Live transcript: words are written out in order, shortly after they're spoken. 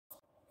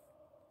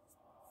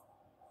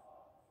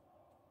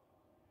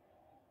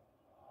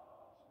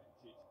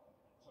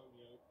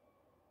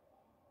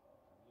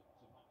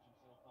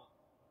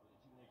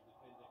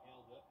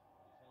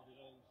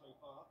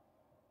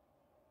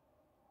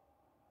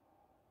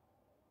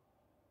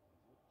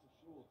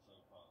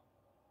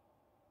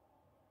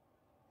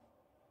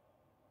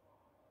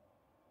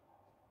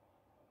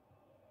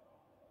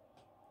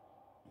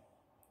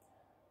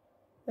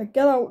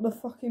Get out the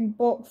fucking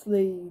box,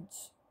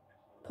 Leeds.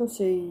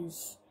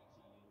 Pussies.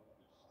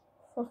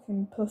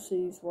 Fucking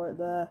pussies right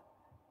there.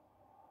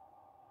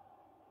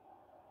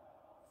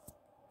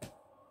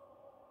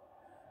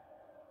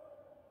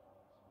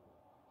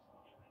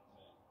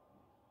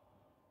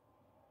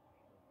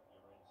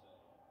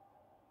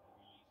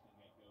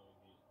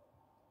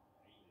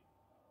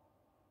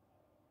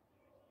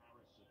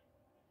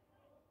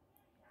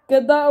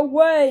 Get that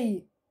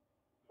away!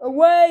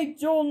 Away,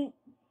 John!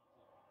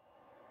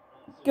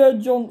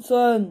 Good,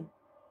 Johnson.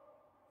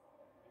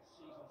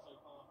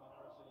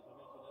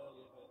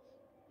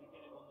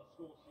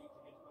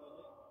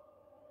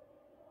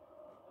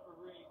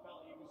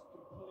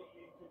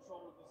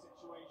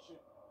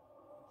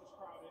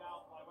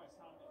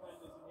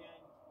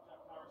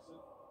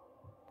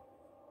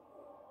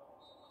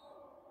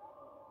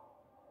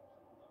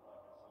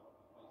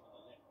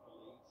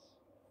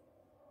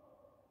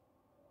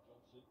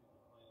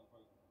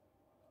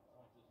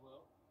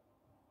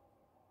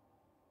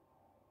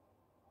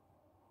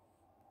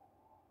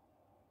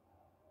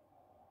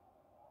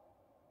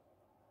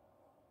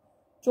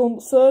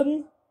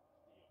 Johnson,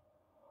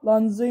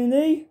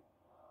 Lanzini,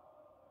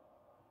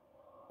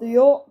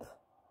 Diop,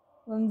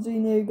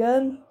 Lanzini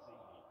again,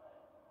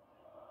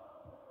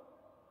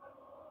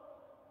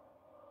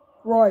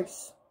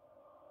 Rice,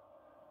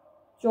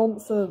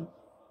 Johnson,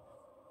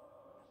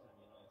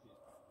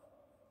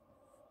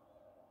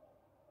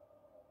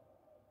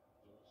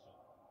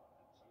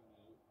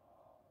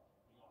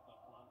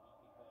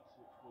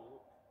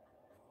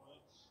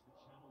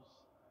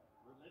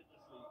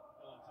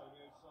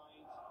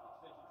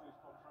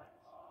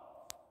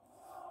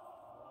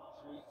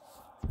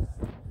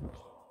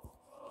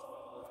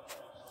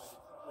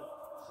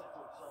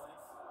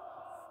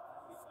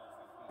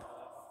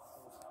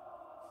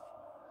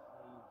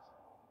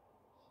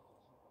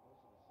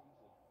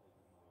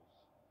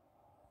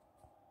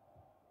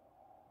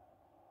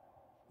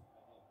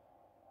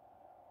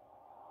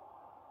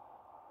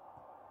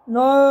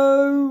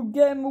 no,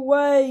 get him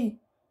away.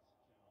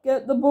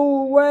 Get the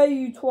ball away,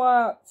 you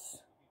twats.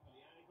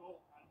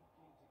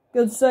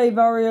 Good save,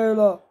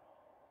 Areola.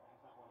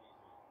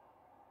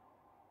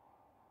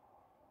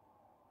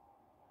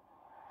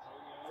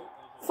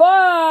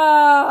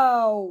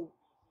 Foul!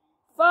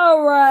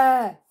 Foul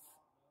ref!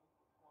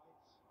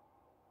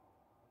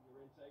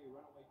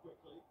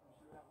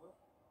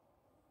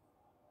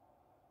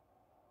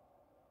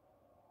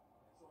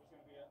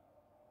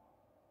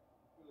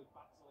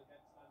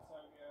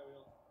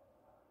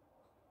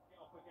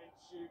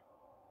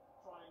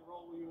 Try and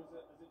roll you as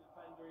a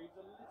defender. He was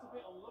a little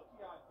bit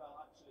unlucky, I felt,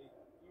 actually.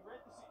 He read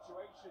the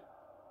situation,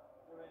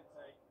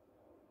 Llorente.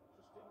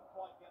 Just didn't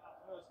quite get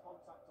that first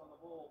contact on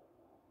the ball.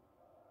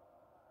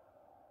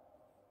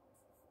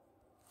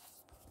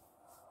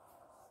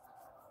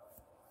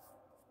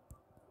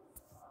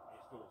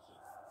 Here's Dawson.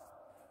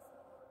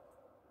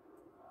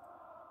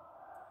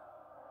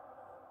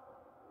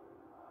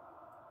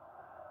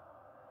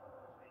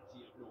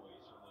 Plenty of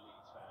noise from the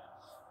Leeds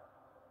fans.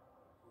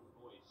 The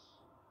boys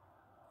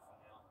are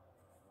now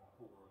on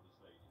corner of the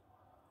stadium.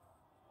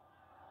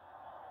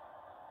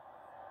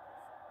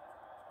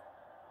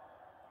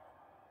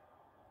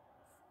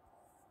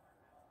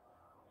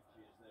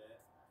 Cheers there.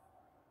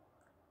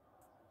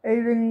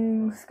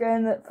 Ailing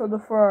scanning it for the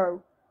throw.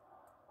 It's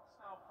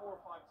now 4 or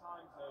 5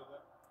 times though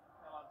that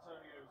El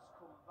Antonio's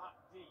come that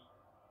deep.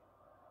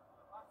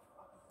 I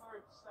prefer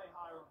him to stay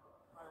higher up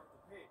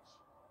the pitch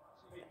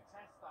to maybe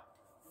test that.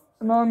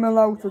 And I'm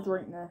allowed to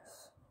drink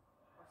this.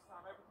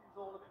 Everything's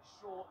all a bit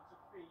short to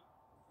feet.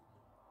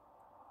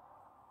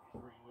 Here's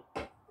Greenwood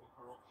looking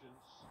for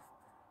options.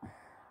 Going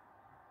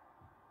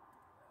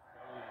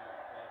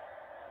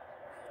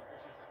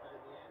ambitious effort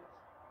in the end.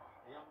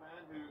 A young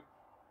man who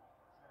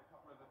has had a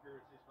couple of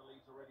appearances for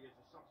Leeds already as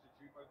a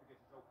substitute, both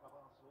against his old club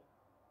Arsenal.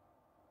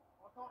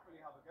 Well, I can't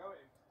really have a go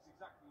at him. It's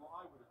exactly what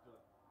I would have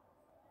done.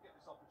 You get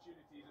this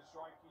opportunity as a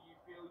striker, you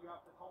feel you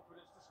have the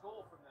confidence to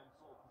score from them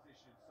sort of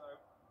positions. So I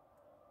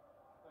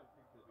don't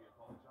think he'll be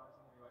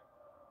apologising anyway.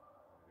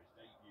 His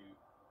debut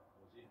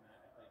was in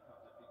that FA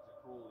Cup defeat to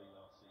Crawley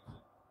last season.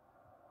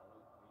 Hello,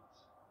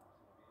 Leeds.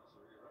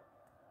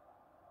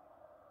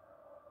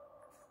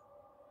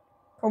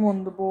 Come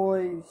on, the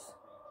boys.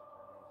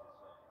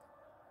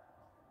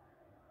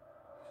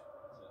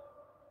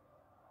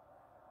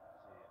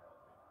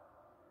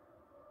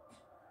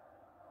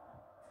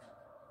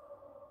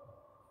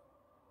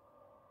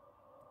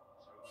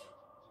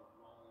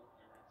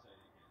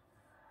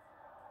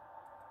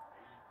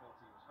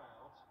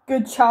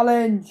 Good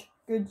challenge.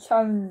 Good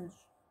challenge,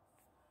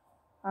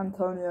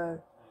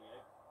 Antonio.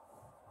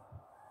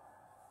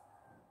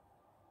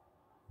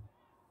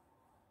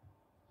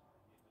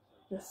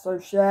 Yes, so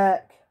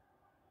Shaq.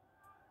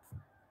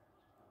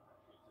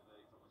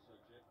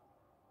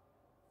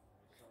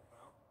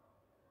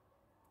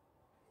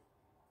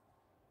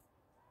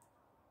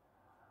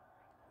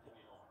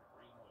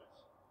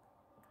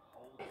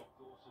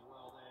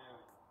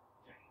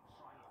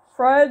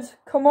 Fred,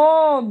 come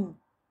on.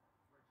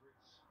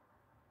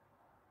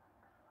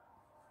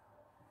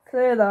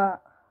 Clear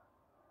that.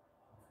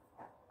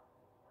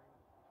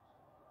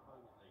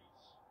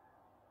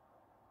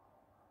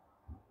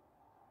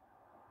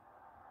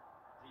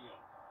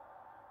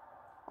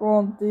 Go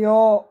on,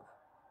 Diop.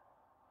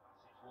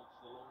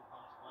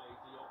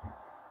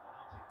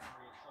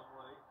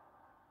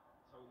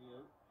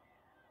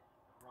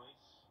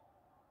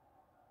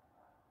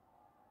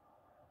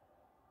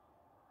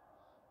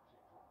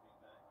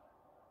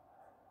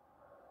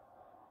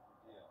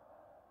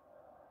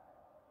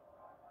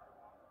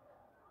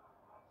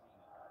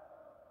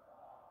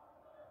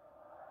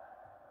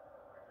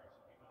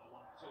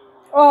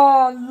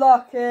 Oh,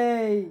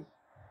 unlucky.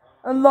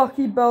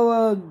 Unlucky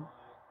Bowen.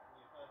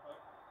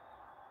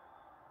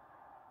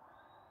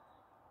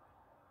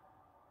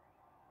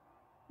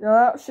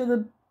 Yeah, that should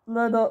have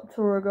led up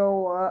to a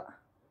goal, that.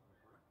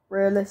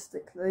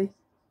 Realistically.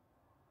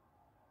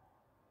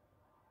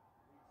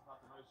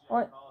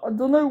 I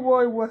don't know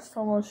why West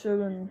Ham are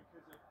showing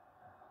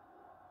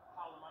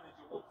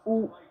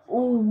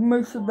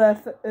most of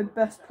their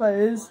best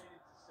players,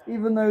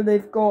 even though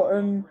they've got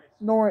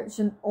Norwich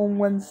on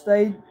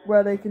Wednesday,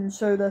 where they can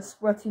show their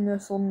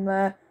sweatiness on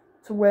there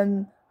to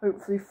win,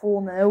 hopefully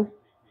 4-0,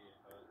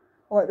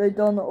 like they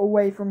done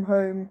away from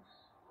home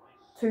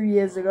 2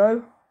 years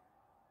ago,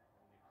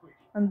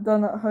 and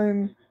done at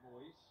home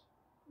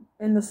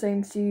in the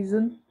same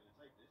season.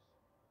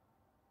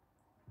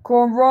 Come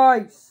on,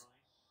 Rice!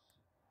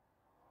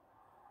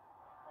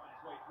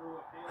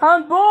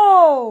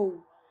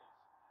 Handball!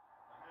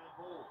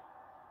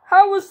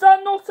 How was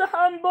that not a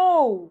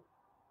handball?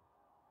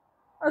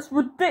 That's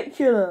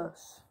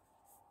ridiculous.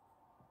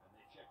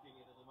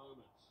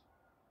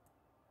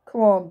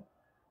 Come on.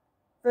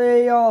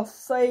 VAR,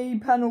 say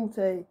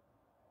penalty.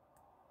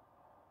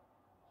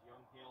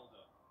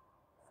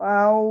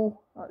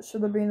 Foul. That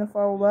should have been a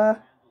foul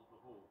there.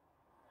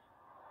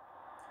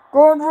 Go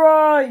on,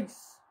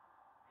 Rice!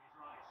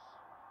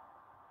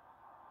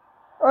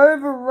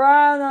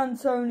 Overran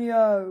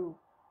Antonio.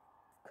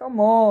 Come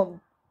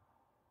on.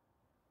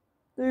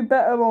 Do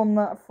better on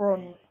that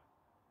front.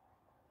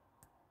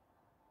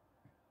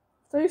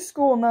 If they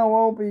score now,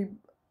 I'll be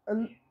a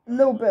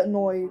little bit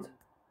annoyed.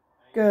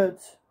 Good.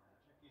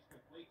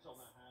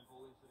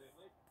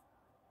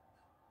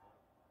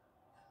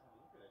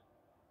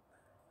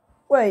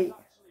 Wait.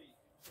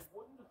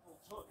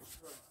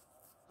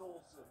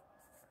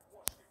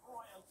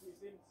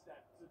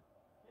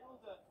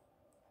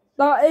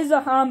 That is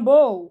a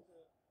handball.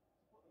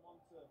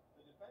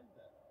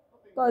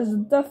 That is a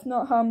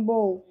definite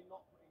handball.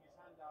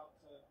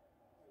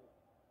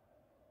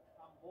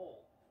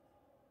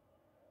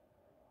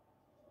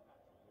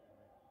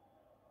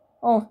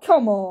 Oh,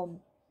 come on.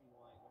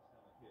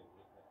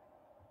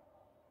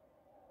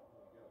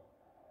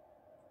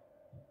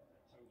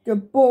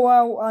 Good ball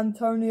out,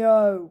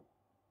 Antonio.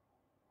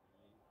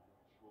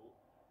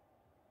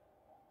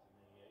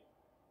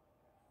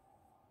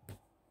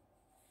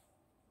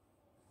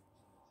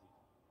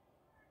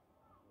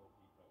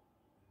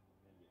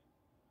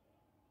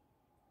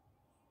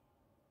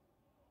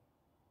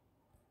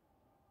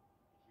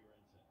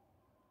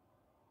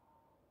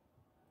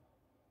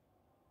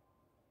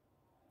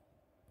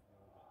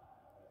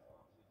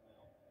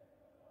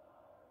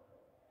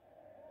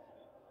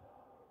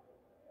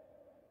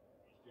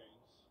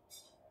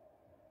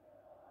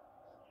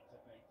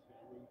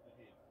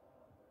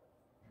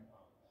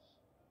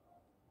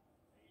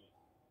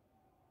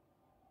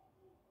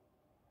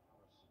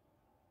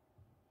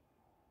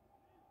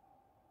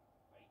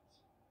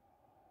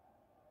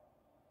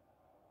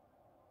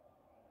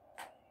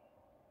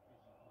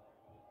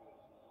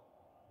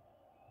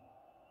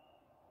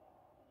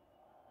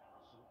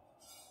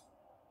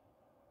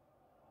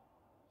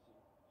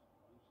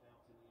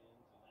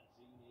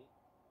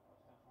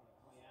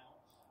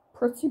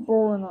 Pretty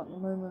boring at the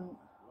moment.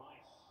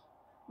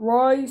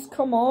 Rice,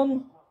 come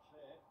on.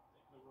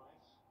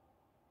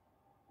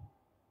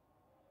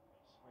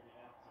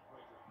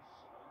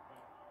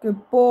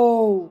 Good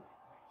ball.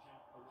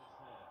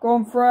 Go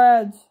on,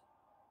 Fred.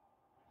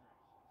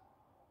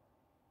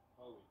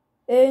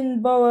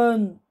 In,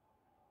 Bowen.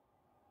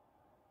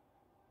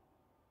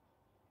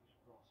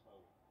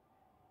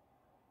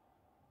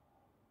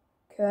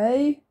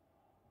 Okay.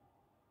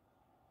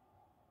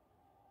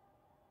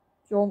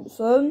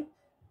 Johnson.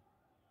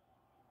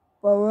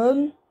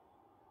 Bowen.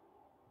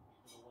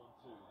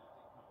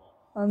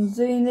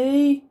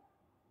 Anzini.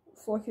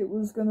 Looks like it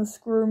was going to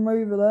screw him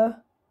over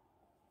there.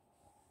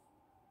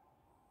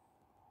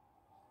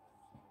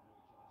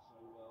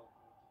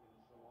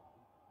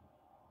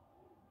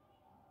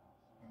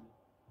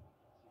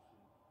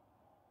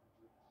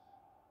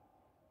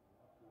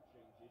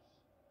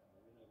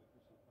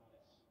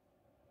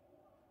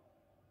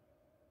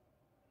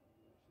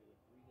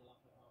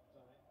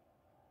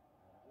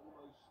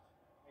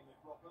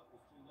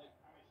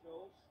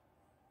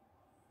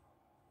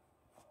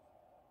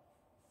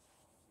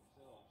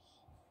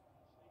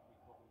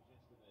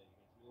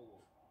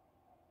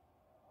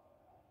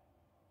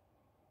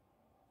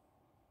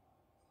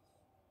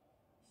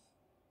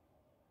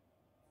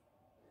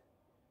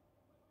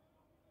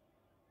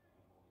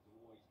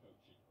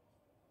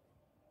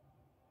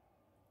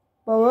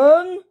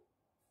 Bowen.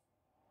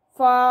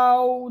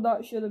 Foul.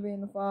 That should have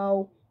been a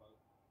foul.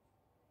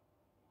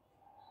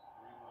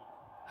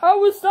 How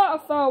was that a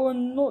foul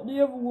and not the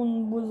other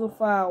one was a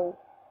foul?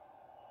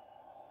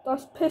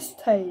 That's piss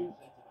take.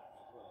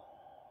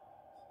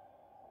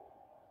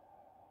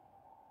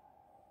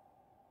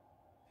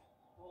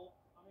 Well,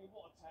 I mean,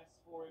 what a test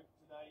for him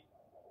today.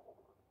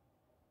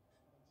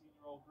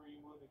 17-year-old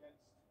Greenwood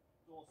against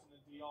Dawson and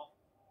Diop.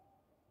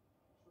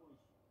 I'm sure he's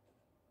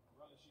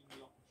relishing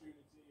the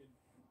opportunity and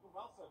doing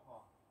well so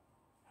far.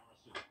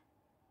 Harrison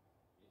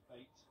is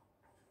bait.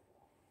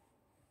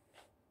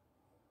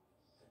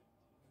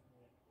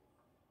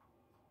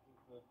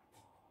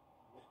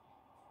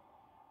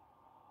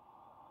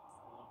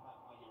 Back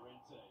by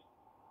Llorente.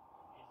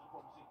 Here's the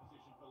promising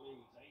position for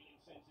Leeds. Ailing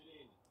sends it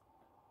in.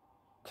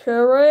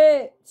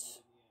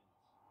 Correct.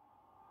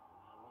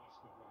 Now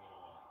Rice could bring it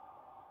away.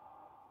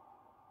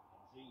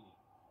 Zini.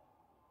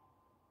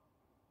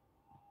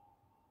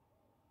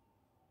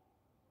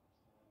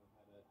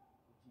 Have had a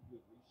pretty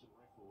good recent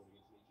record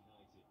against Leeds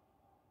United.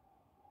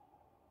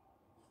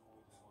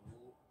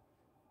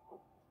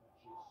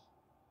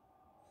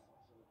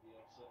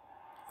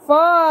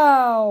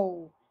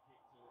 Foul.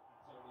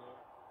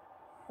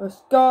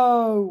 Let's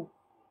go.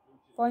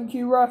 Thank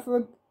you, ref.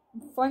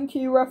 Thank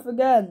you, ref,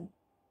 again.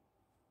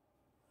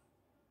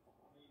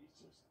 He's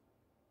just,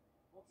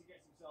 once he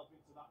gets himself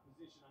into that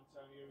position,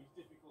 Antonio, he's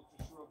difficult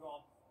to shrug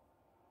off.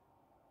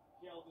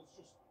 Kjelda's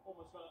just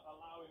almost got to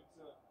allow him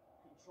to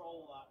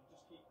control that and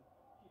just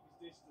keep his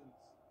distance.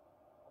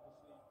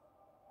 Obviously,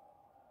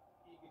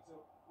 eager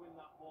to win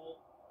that ball.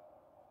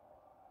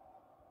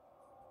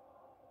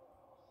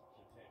 Such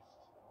a test.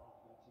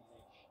 Marking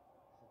teenage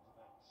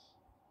centre-backs.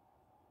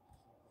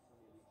 Just like the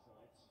Premier League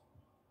sides.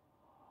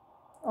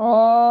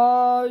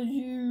 Are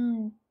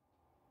you?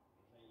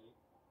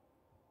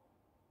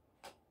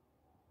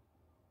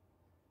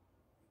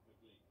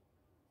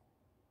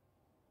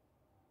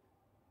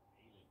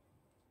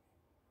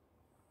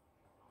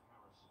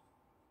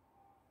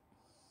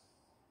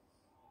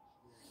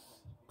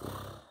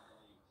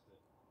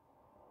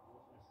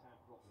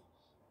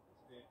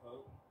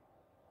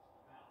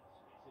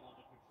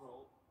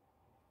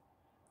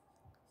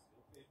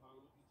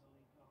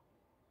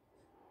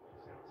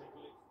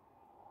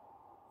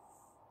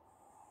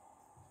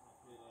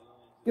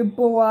 Good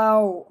ball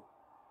out.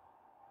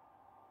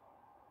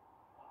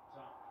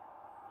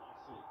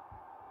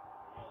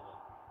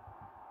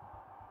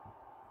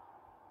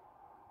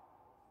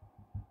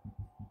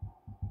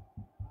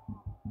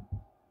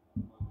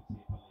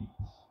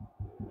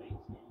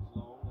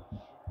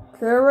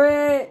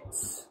 Correct.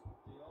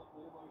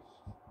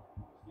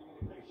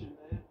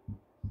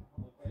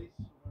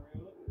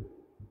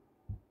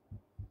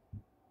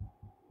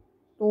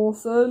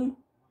 Dawson.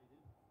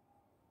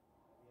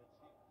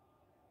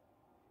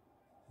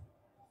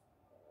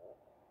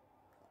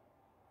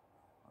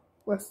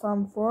 West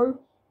Ham throw.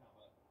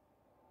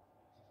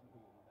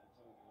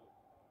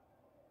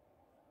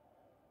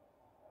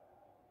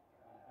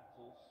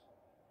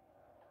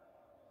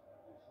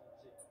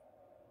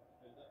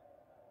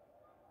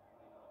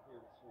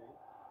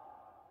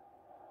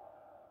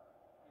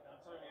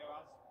 Antonio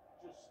has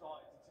just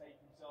started to take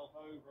himself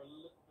over a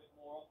little bit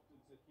more often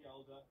to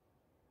Kjelda.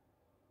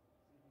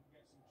 See if he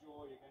can get some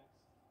joy against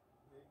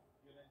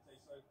Llorente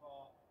so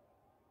far.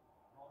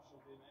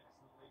 Marshalled him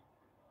excellently.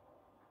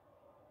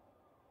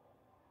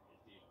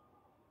 Here's Diop.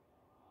 To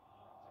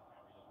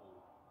carry the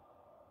ball.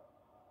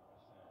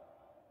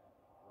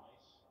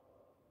 Rice.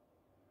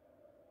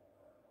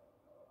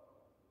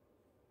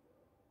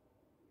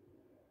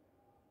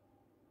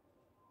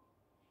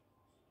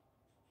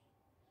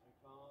 So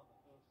far, the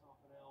first half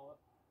an hour,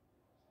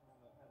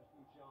 they've had a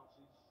few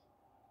chances.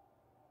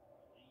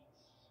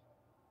 Leeds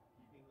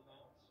keeping them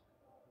out,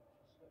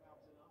 just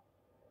about enough.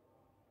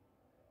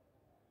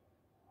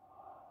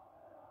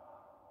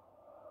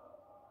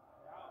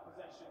 Out of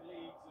possession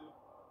Leeds of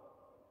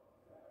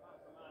man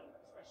for man,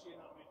 especially in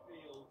that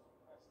midfield.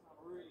 West Ham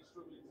really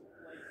struggling to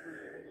play through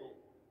the middle,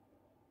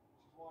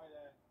 which is why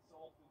they're so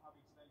often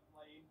having to then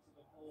play into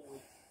the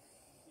forwards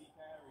in deep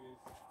areas.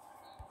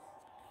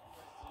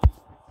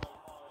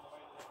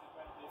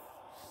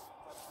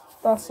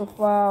 That's a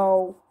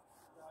foul.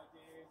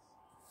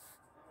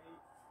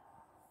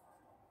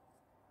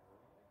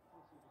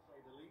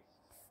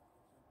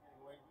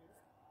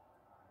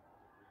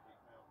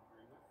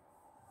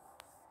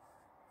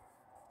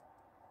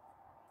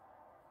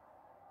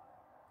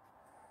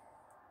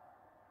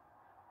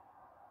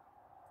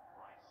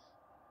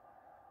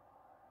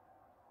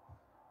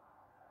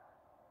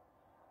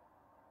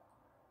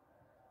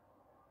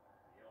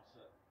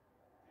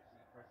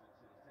 Presence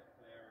in his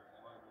technical area at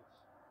the moment.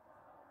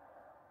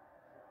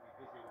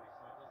 Busy on his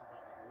side,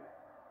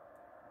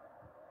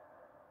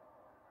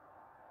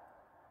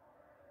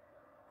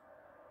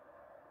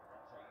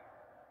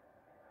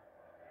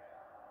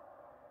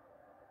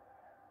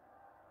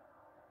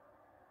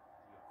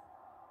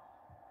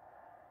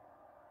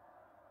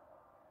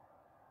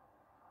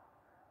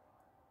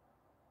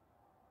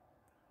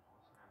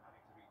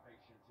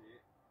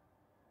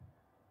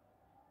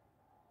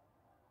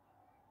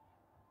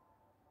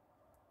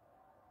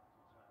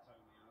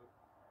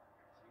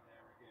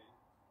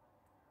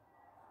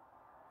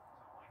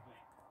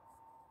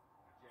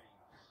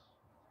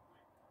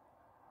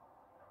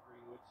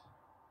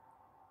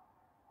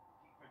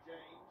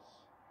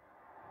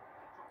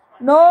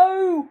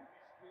 No!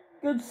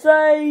 Good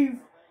save! It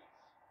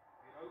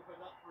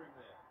opened up for him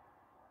there.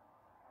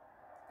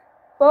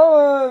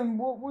 Bowen,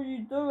 what were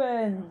you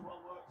doing? Well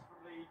worked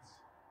from Leeds.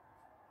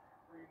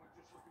 Greenwood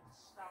just looking to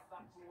stab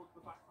that towards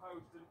the back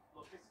post. And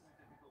look, this is a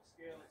difficult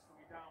skill. It's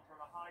coming down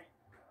from a height.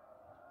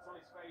 It's on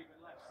his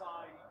favoured left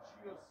side.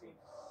 He just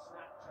seems to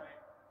snatch it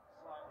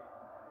slightly.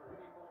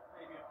 We need more,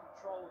 maybe a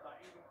control of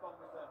that. Even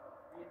gone with the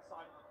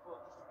inside of the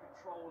foot just to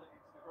control it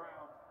into the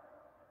ground.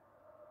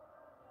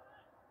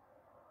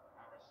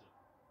 Harrison,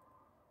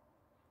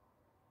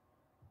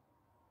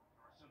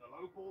 the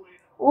low ball in.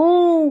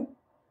 Ooh!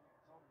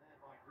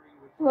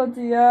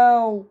 Bloody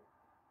hell.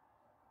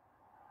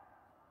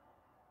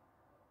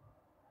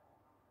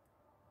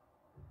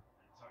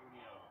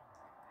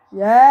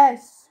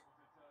 Yes!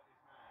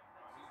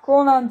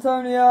 Come on,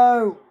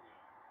 Antonio!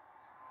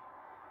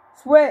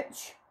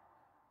 Switch!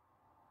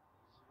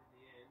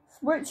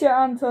 Switch it,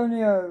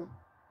 Antonio!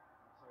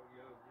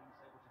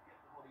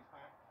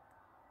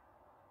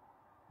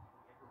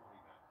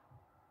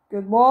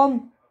 Good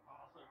one!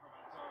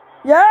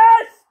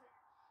 Yes!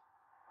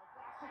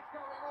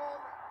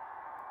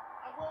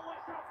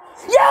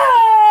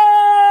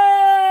 Yes!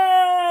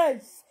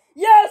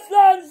 Yes,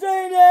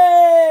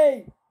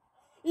 Lanzini!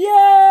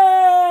 Yes!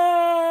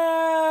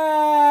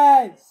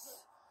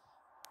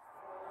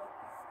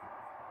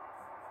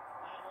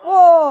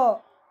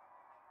 What?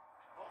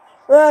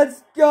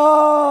 Let's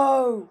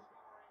go!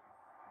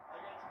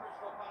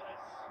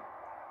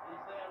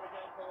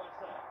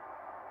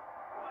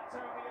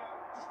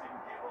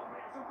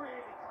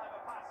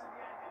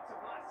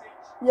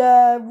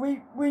 Yeah,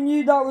 we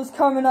knew that was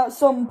coming at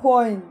some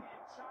point.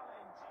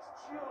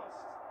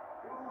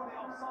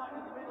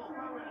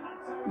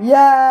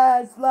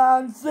 Yes,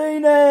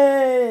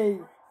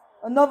 Lanzini!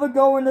 Another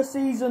goal in the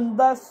season.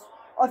 That's,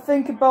 I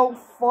think, about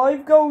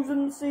 5 goals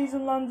in the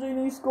season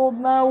Lanzini scored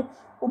now.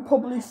 Or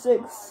probably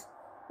 6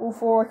 or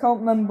 4, I can't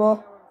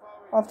remember.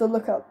 I'll have to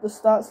look at the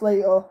stats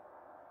later.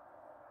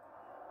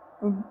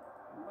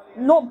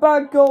 Not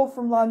bad goal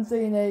from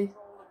Lanzini.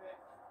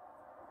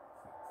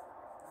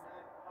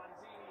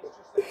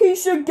 He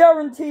should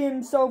guarantee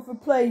himself a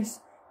place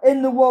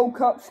in the World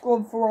Cup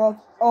squad for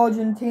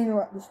Argentina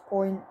at this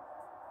point.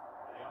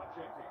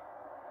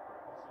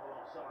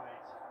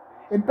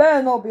 It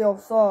better not be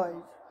offside.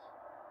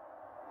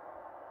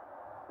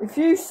 If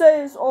you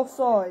say it's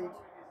offside...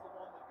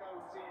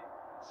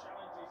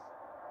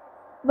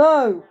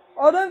 No,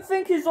 I don't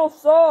think it's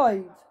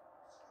offside.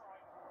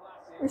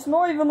 It's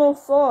not even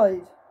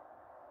offside.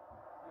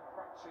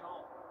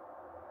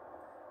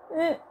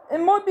 It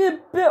might be a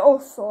bit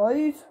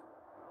offside.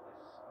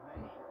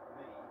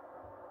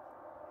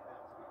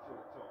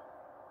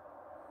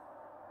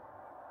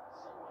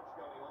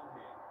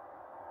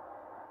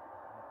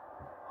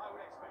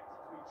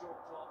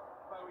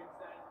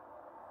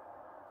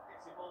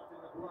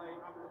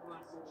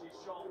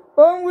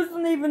 Bowen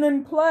wasn't even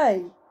in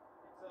play.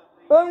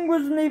 Bowen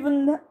wasn't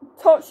even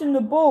touching the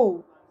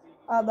ball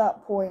at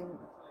that point.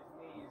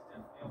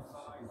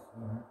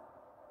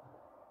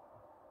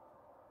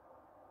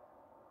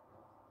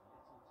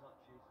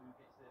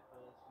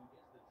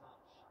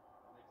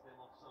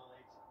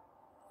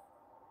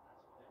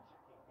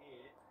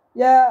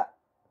 Yeah.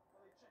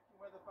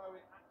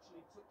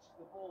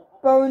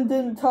 Bowen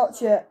didn't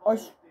touch it.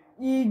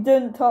 He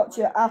didn't touch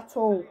it at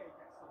all.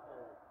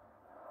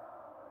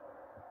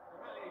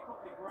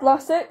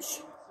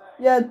 Vlasic?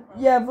 Yeah,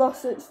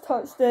 Vlasic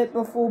touched it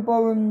before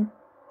Bowen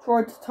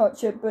tried to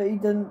touch it, but he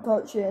didn't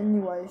touch it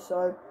anyway,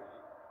 so...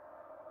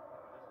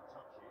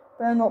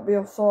 Better not be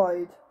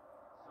offside.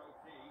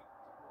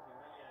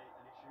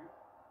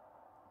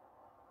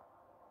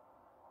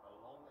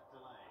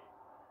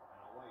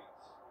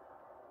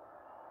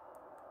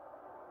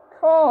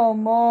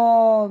 Come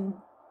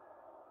on!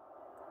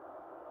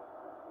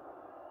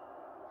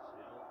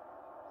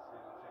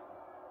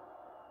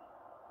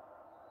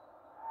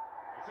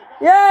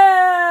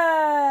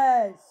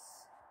 Yes!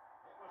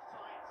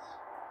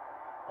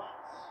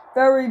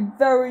 Very,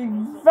 very,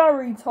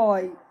 very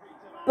tight.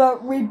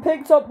 But we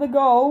picked up the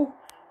goal.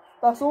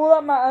 That's all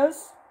that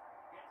matters.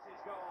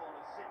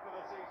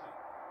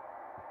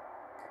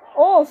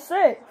 Oh,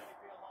 6.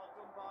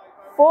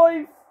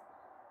 5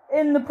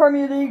 in the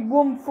Premier League,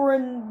 1 for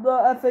in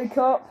the FA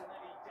Cup.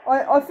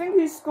 I think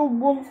he scored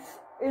once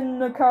in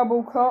the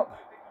Carabao Cup.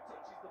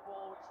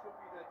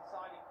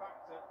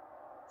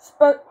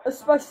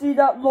 Especially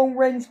that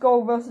long-range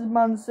goal versus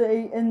Man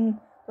City in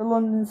the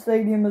London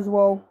Stadium as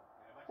well.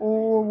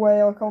 Or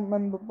away, I can't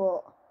remember,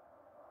 but...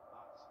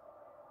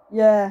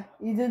 Yeah,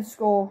 he did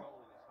score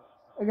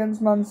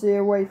against Man City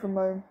away from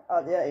home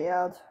at the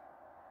Etihad.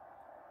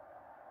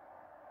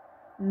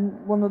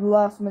 One of the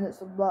last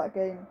minutes of that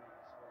game.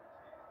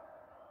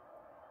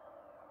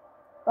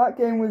 That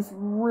game was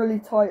really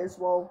tight as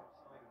well.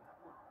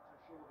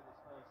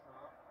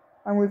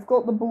 And we've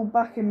got the ball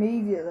back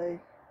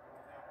immediately.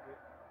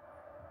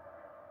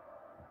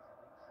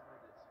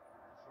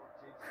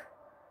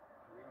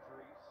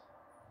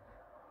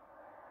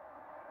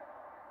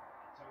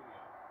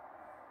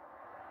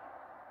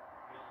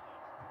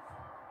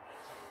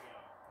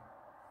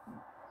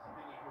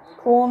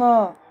 Corner.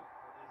 But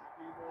there's a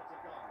few more to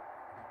come.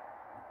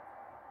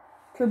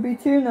 Could be 2-0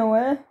 here.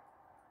 That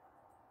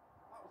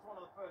was one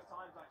of the first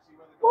times actually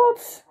where the goal What?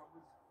 came from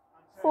was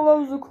Antonio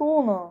Follows the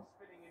corner.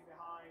 spinning in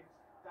behind,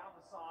 down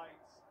the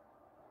sides,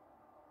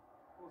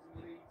 causing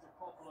Leeds a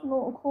problem. It's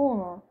not a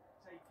corner.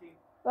 Taking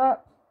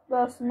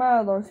That's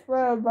mad. I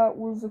swear that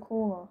was a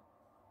corner. And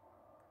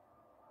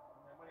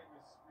then when it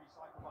was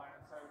recycled by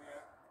Antonio,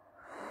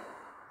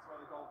 that's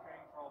where the goal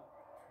came from,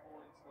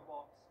 ball into the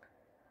box.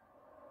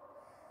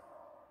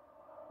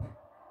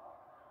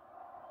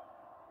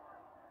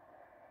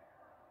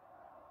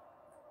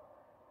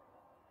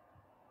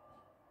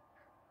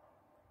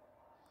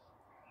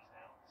 Squeezed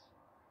out to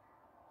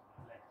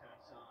the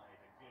left-hand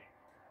side and Glick.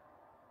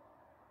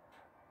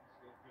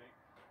 Still Glick.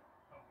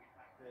 Bowie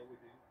back there with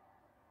him.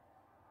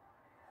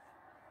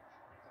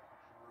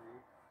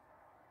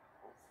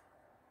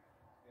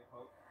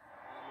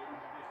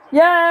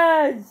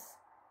 Yes!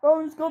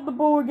 Bowen's got the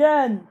ball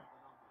again.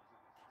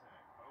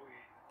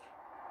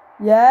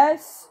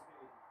 Yes.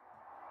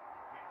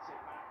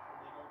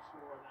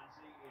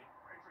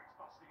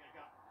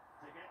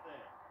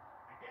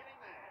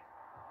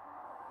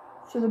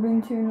 Should have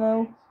been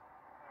 2-0.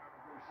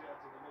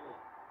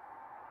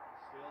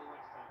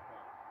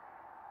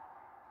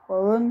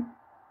 Bowen.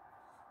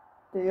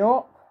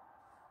 Diop.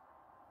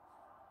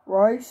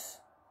 Rice.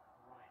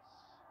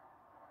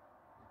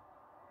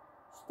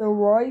 Still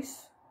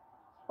Rice.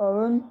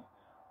 Owen.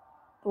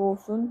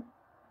 Dawson.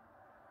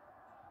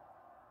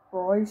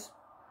 Rice.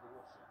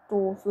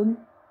 Dawson.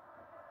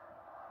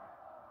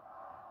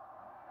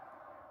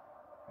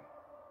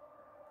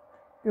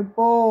 Good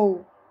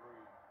ball.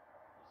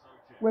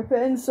 Whip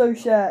it in,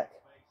 Sochek.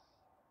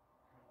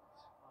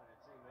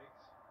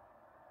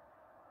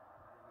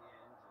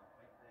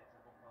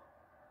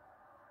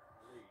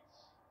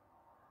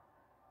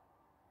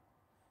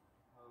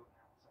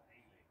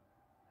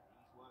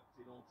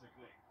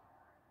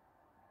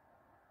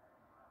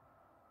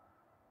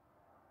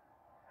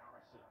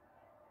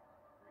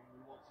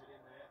 Wants it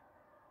in there.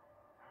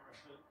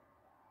 Harrison.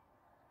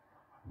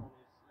 Back on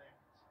his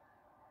left.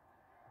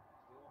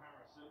 Still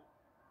Harrison.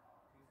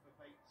 Looking for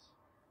Bates.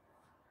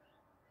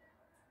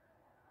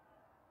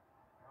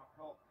 Now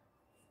Cock.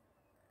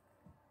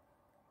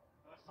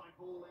 First time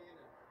ball in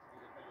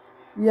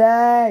and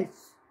Yes.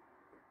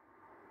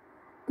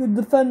 Good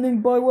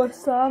defending by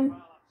West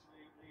Ham.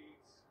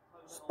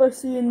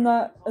 Especially in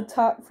that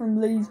attack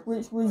from Leeds,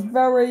 which was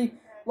very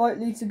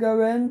likely to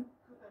go in.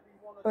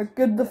 But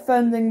good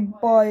defending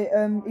by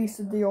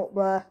Issa Diop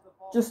there,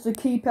 just to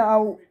keep it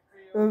out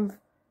of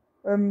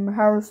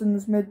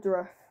Harrison's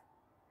midriff.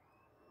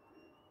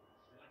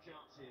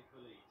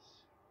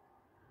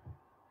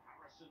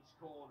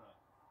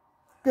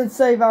 Good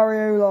save,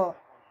 Areola.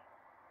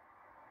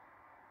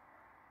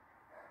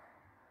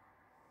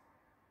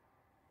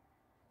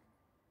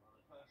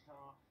 First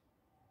half,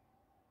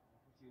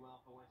 pretty well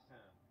for West Ham.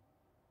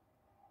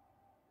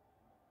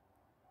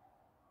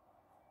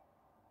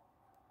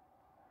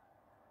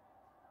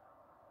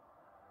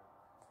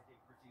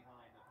 Pretty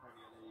high in the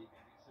Premier League,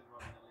 and Eastern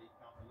running the League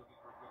Cup and looking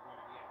for a good run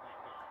in the FA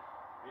Cup.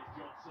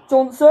 It's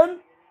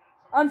Johnson.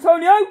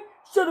 Antonio.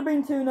 Should have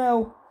been 2-0. Sliding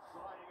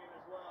in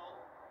as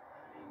well,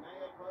 and he may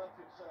have hurt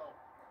himself.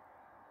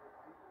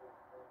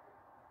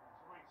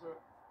 Trying to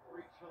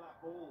reach for that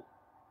ball.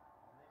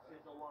 And this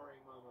is a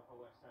worrying moment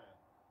for West Ham.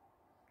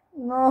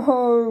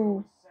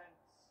 No.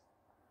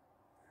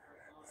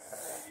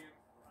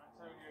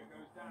 Antonio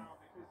goes down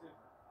because of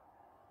the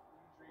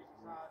injuries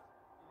he's had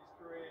in his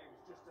career. It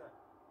was just a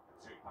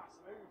two-pass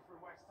move from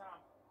West Ham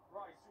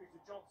right through to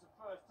Johnson.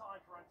 First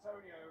time for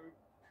Antonio, who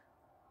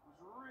was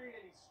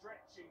really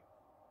stretching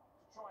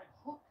to try and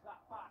hook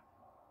that back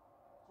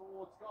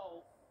towards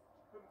goal.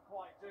 Couldn't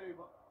quite do,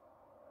 but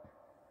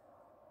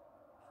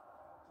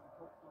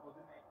uncomfortable,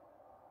 didn't he?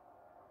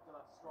 After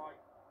that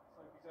strike, so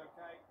he's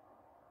okay.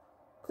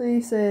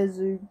 Please say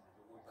Zoo.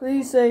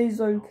 Please say he's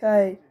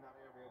okay.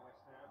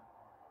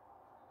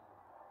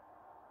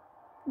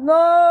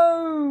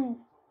 No.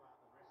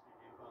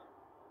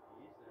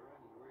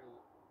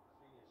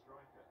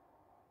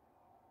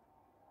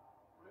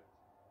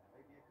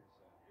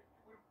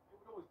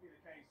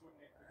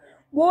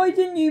 Why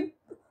did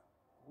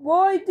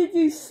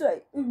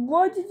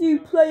you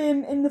play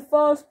him in the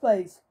first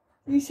place?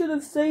 You should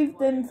have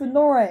saved him for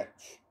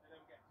Norwich.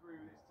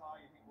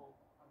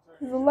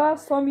 The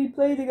last time you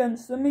played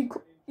against them,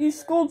 you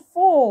scored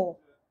 4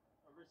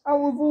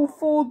 out of all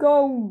 4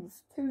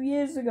 goals 2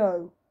 years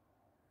ago.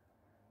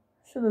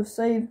 Should have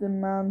saved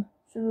him, man.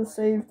 Should have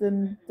saved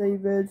him,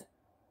 David.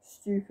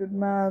 Stupid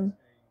man.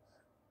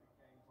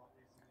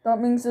 That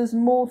means there's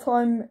more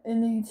time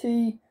in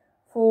ET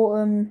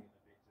for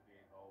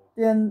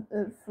the end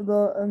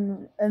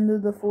end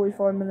of the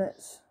 45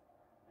 minutes.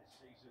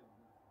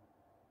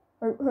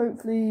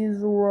 Hopefully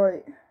he's all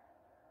right.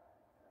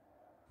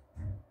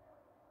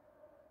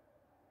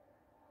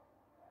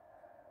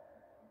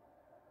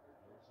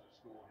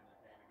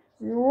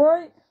 Is he all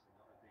right?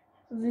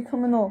 Is he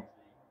coming off?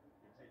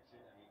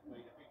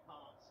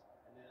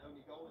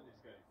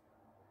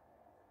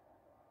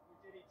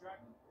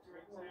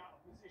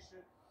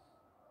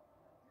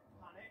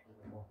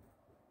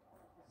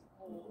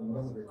 ball.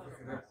 Clever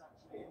pass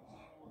actually in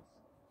towards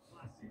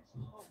Vlasic.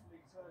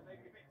 Lovely turn,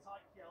 maybe a bit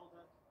tight,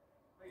 Kjelder.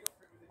 Made up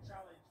for it with a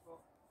challenge,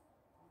 but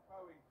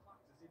Bowen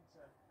clatters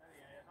into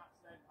Melier, and that's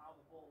then how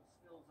the ball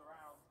spills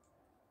around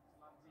to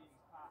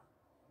Lanzini's path.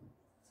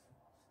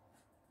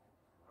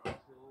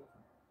 Still a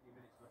few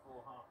minutes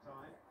before half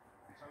time.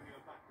 Antonio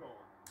back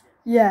on.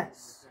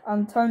 Yes,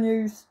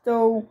 Antonio's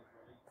still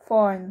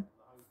fine.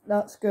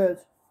 That's good.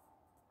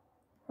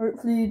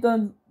 Hopefully he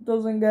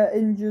doesn't get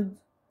injured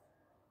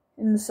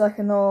in the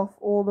second half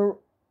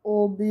or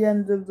the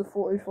end of the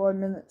 45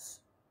 minutes.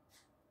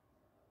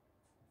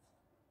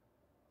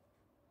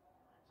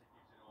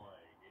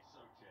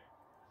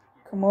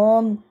 Come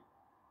on.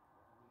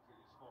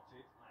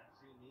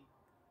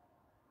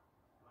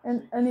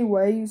 And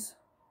anyways,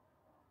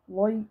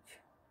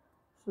 like,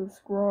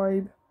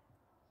 subscribe,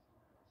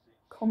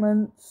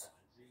 comment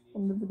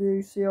on the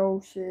video, see how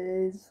shit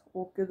it is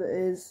or good it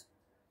is,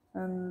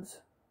 and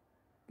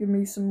give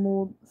me some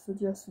more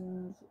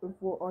suggestions of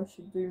what I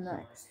should do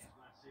next.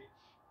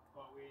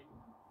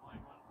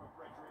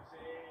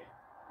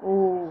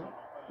 Oh,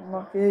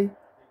 unlucky.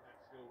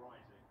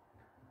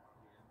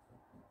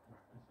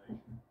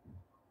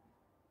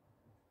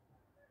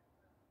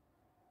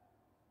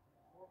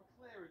 More of a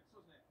clearance,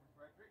 wasn't it, from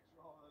Fredericks,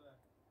 rather than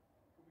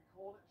can we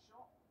call it a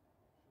shot?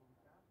 I'm sure we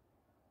can.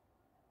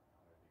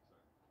 I don't think so.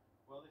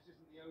 Well, this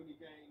isn't the only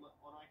game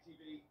on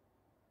ITV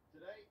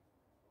today.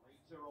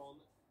 Later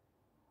on,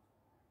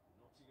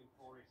 Nottingham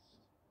Forest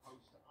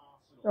host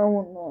Arsenal. I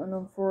want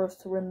Nottingham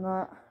Forest to win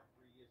that.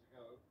 3 years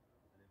ago,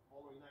 and then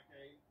following that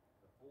game,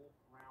 the fourth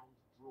round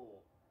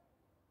draw.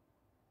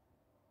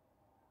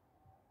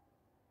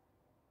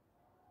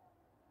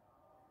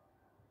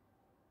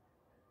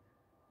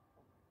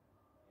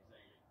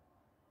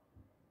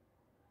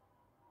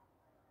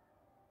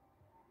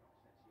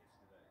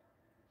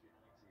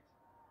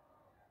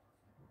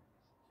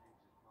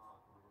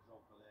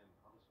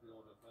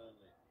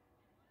 Burnley,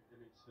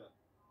 Kidderminster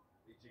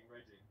beating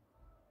Reading.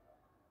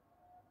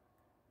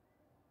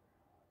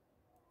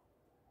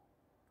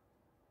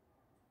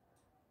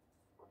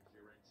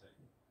 Llorente.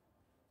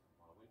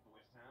 Well, a win for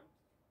West Ham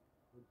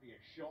would be a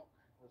shock,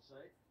 per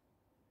se.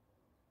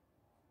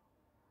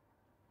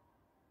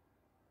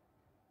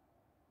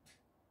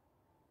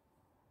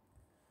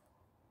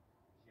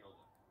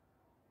 Kjelder.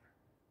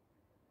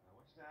 Now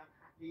West Ham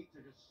happy to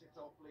just sit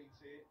off Leeds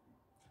here.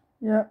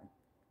 Yep.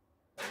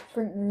 I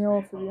think they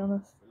are, to be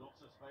honest.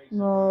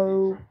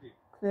 No.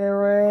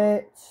 Clear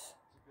it.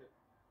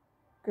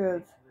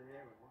 Good.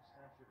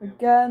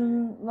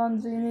 Again,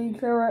 Lanzini,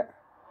 clear it.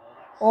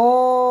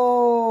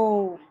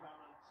 Oh!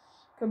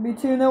 Could be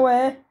 2-0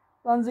 here.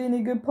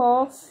 Lanzini, good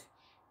pass.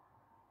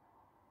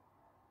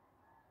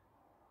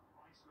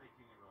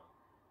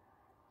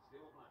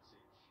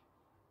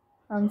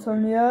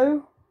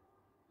 Antonio.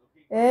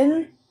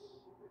 In.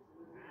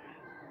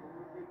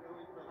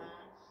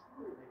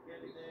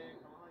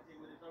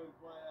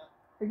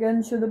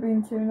 Again, should have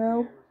been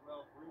 2-0.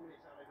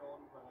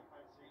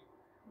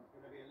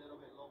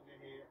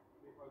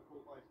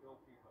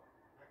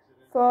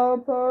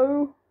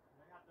 Farpo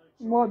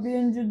might be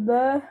injured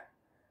there.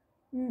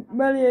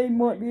 Melier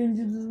might be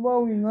injured as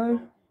well, you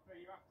know.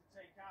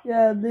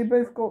 Yeah, they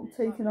both got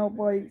taken out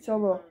by each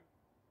other.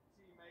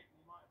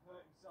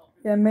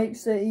 Yeah,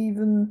 makes it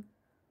even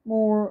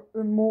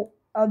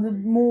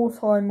added more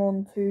time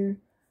onto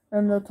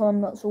and the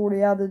time that's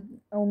already added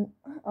on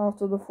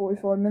after the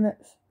 45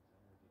 minutes.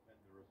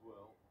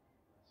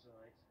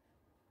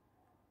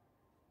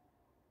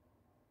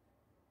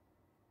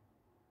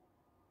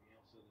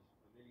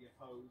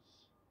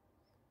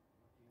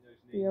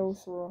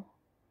 Bielsa.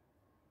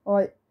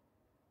 I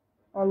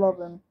love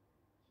him.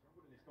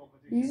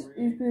 He's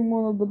been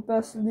one of the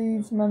best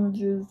Leeds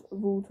managers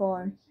of all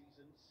time.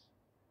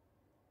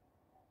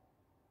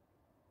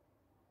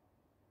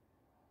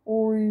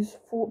 Or he's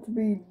thought to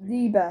be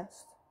the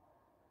best.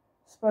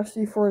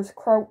 Especially for his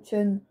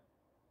crouching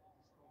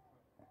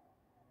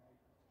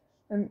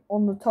and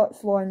on the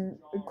touchline,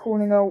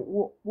 calling out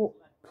what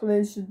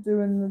players should do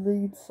in the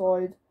Leeds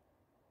side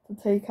to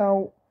take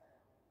out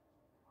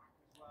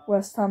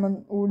West Ham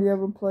and all the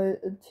other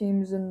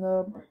teams in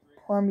the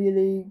Premier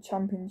League,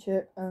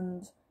 Championship,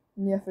 and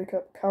in the FA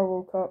Cup,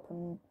 Carroll Cup,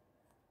 and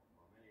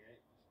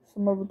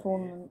some other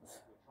tournaments.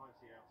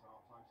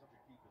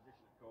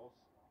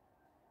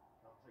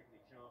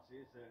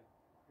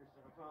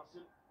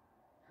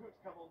 Could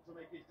come on to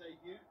make his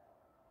debut,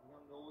 a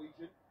young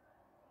Norwegian,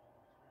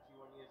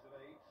 21 years of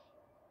age.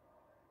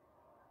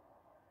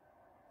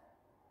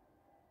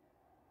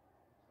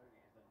 Tony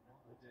is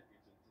another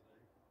debutant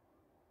today.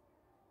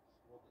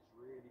 Squad that's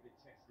really been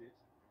tested.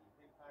 And you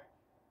think back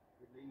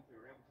with Leeds, they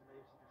were able to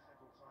manage such a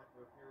settled side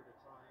for a period of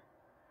time.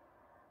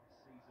 This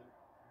season,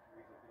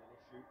 injuries have been an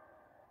issue.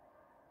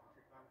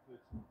 Patrick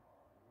Bamford,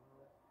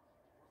 what's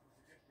the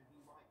suggestion he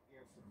might be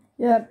able to beat?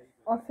 Yeah,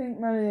 I think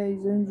Melier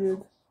is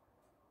injured.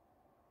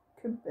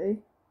 Could be.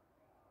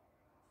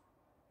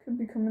 Could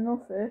be coming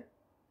off here. It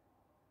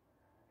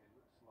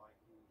looks like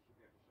he should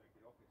be able to shake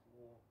it off. It's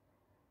more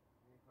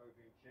info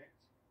being checked.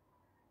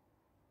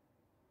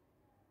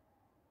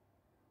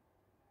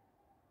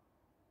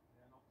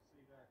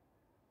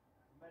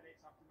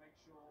 have to make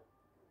sure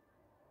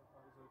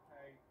that was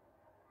okay.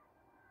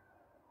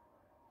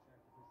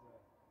 Check if there's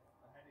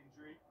a head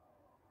injury.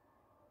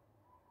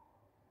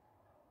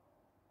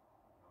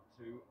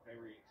 Two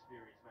very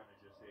experienced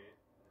managers here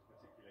in this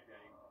particular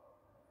game.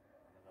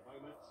 And at the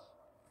moment,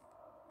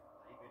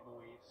 David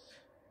Moyes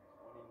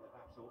winning the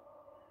battle,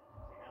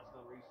 as he has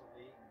done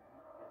recently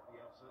against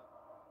Bielsa.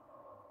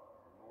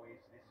 Moyes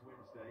this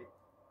Wednesday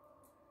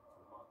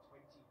will mark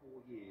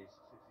 24 years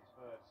since his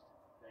first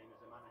game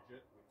as a manager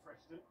with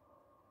Preston.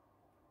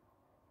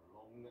 A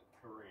long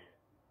career.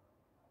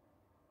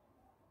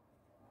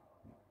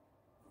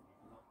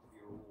 He'd love to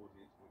be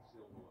rewarded with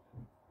silverware.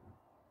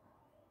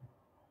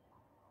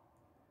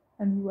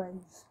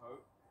 Anyways,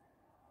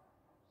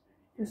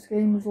 this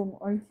game is on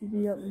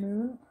ITV at the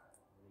moment.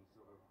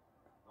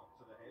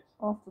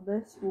 After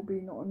this will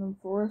be Nottingham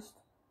Forest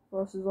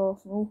versus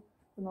Arsenal,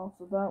 and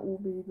after that will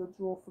be the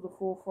draw for the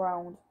 4th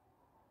round.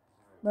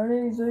 That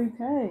is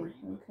okay.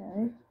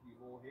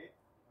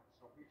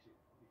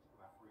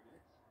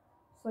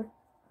 So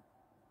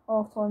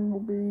half time will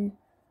be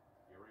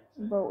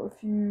about a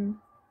few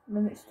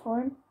minutes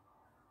time.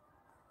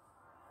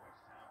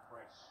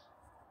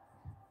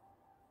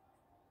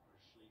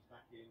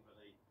 Back in, but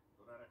they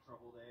got out of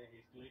trouble there.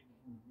 Here's Glick.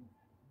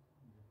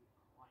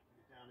 Quite get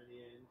it down in the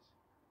end.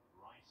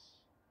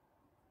 Rice.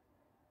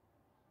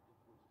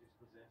 Difficult to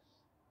dispossess.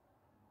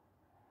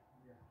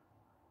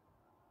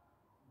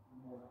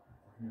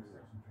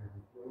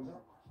 So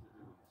much to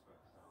do in this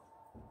first half.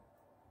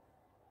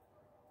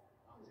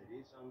 But it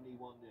is only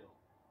 1-0.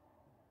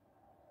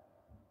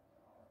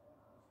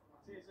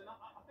 It is, and I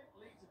think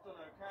Leeds have done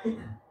okay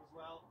as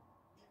well.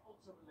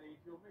 Ultimately,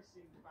 if you're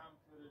missing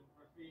Bamford and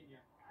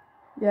Rafinha,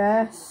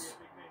 Yes.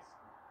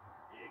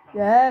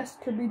 Yes,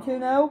 could be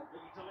 2-0. Almost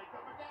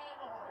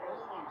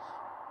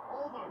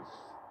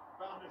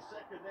found a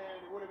second there,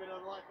 and it would have been an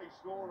unlikely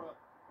scorer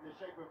in the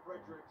shape of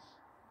Fredericks.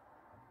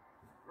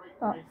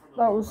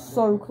 That was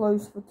so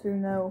close for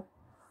 2-0.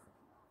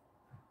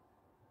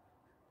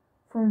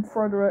 From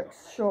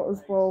Fredericks' shot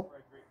as well.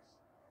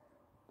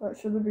 That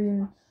should have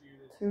been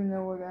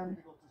 2-0 again.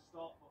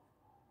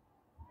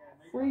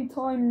 3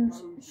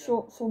 times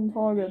shots on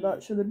target,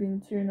 that should have been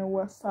 2-0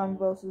 West Ham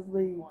versus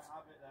Leeds.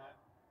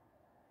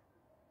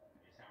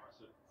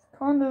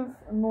 Kind of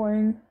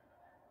annoying.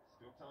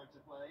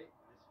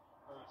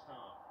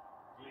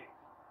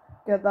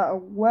 Get that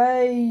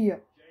away.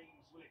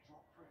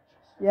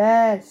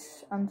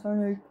 Yes,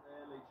 Antonio.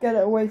 Get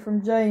it away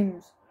from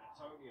James.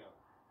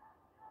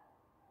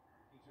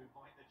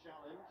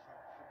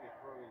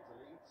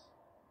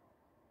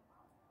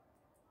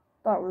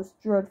 That was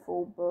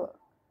dreadful, but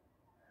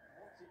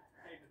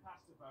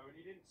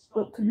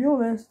to be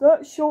honest,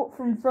 that shot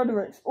from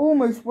Fredericks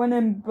almost went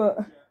in, but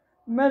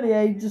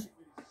Melier just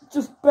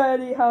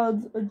barely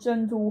had a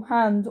gentle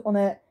hand on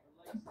it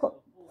to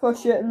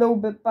push it a little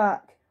bit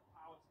back,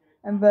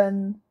 and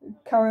then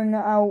carrying it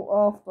out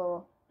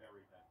after.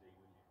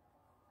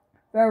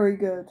 Very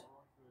good.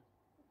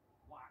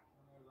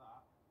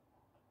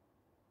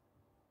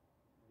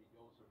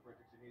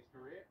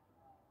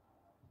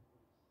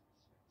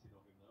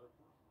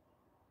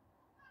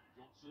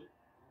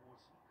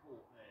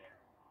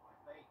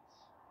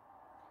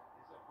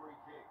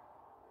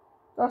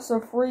 That's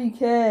a free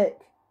kick.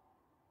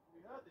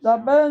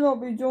 That better not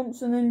be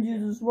Johnson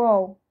injured as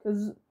well,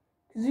 because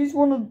he's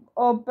one of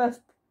our best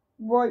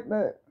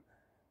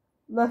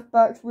left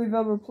backs we've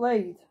ever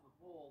played.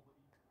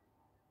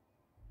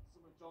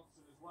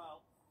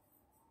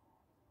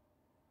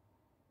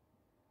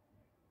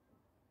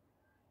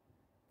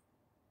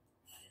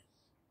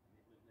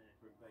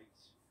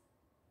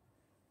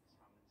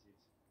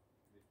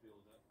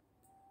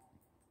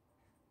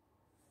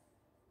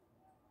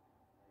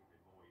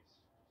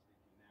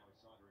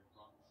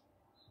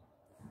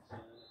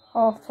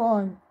 Half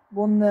time,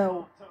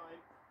 1-0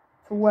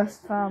 to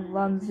West Ham.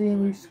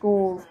 Lanzini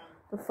scores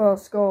the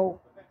first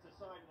goal.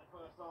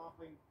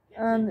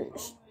 And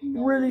it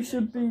really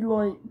should be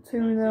like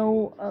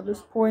 2-0 at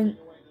this point.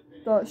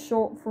 That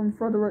shot from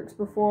Fredericks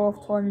before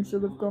half time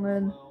should have gone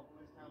in.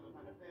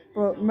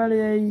 But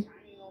Melier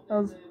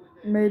has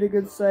made a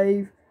good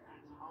save.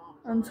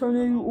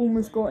 Antonio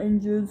almost got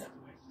injured.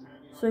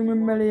 Same with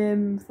Melier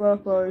and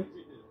Firpo.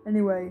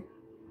 Anyway,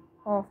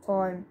 half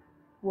time,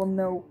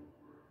 1-0.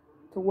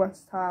 To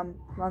West Ham,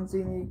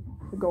 Lanzini,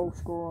 the goal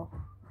scorer.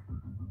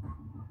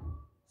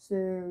 See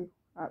you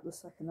at the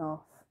second half.